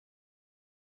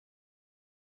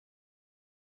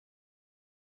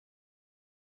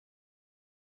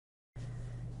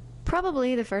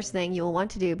Probably the first thing you will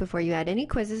want to do before you add any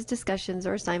quizzes, discussions,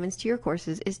 or assignments to your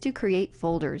courses is to create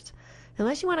folders.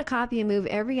 Unless you want to copy and move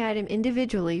every item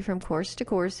individually from course to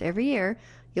course every year,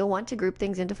 you'll want to group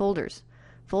things into folders.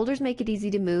 Folders make it easy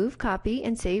to move, copy,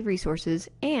 and save resources,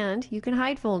 and you can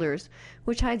hide folders,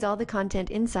 which hides all the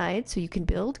content inside so you can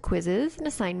build quizzes and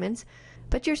assignments,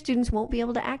 but your students won't be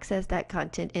able to access that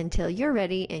content until you're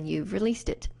ready and you've released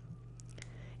it.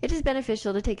 It is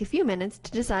beneficial to take a few minutes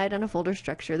to decide on a folder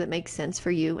structure that makes sense for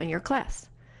you and your class.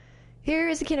 Here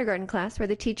is a kindergarten class where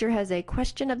the teacher has a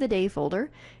Question of the Day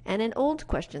folder and an Old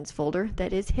Questions folder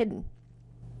that is hidden.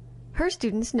 Her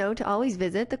students know to always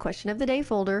visit the Question of the Day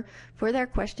folder for their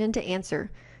question to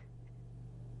answer.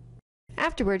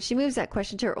 Afterwards, she moves that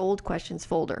question to her Old Questions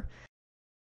folder.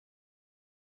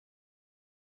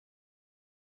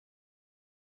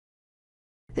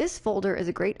 This folder is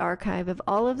a great archive of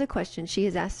all of the questions she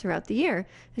has asked throughout the year,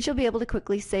 and she'll be able to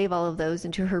quickly save all of those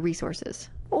into her resources,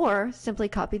 or simply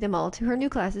copy them all to her new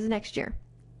classes next year.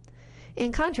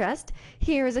 In contrast,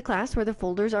 here is a class where the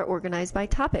folders are organized by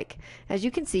topic. As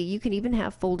you can see, you can even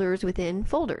have folders within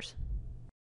folders.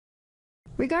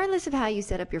 Regardless of how you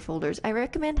set up your folders, I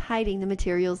recommend hiding the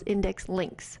materials index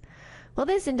links. While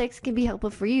this index can be helpful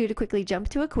for you to quickly jump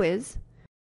to a quiz,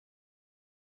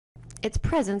 its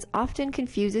presence often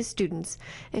confuses students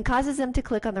and causes them to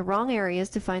click on the wrong areas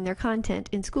to find their content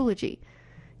in Schoology.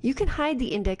 You can hide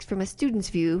the index from a student's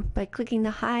view by clicking the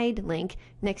Hide link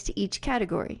next to each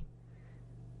category.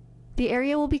 The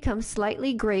area will become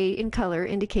slightly gray in color,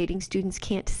 indicating students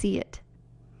can't see it.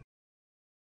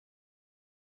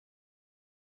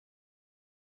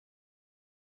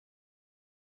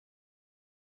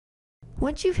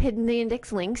 Once you've hidden the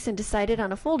index links and decided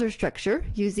on a folder structure,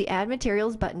 use the Add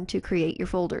Materials button to create your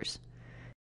folders.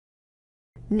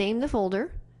 Name the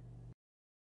folder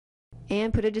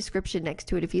and put a description next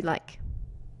to it if you'd like.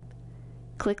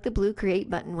 Click the blue Create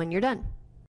button when you're done.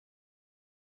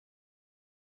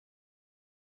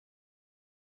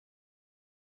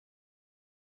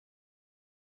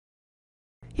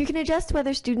 You can adjust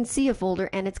whether students see a folder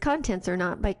and its contents or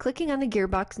not by clicking on the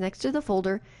gearbox next to the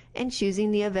folder and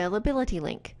choosing the Availability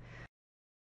link.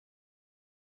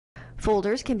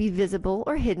 Folders can be visible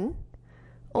or hidden,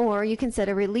 or you can set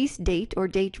a release date or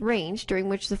date range during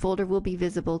which the folder will be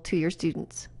visible to your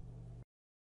students.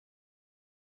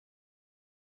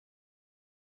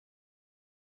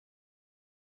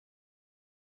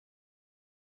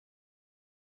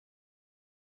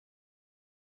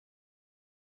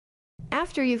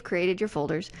 After you've created your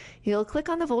folders, you'll click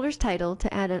on the folder's title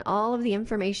to add in all of the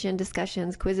information,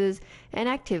 discussions, quizzes, and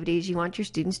activities you want your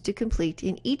students to complete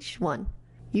in each one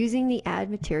using the Add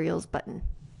Materials button.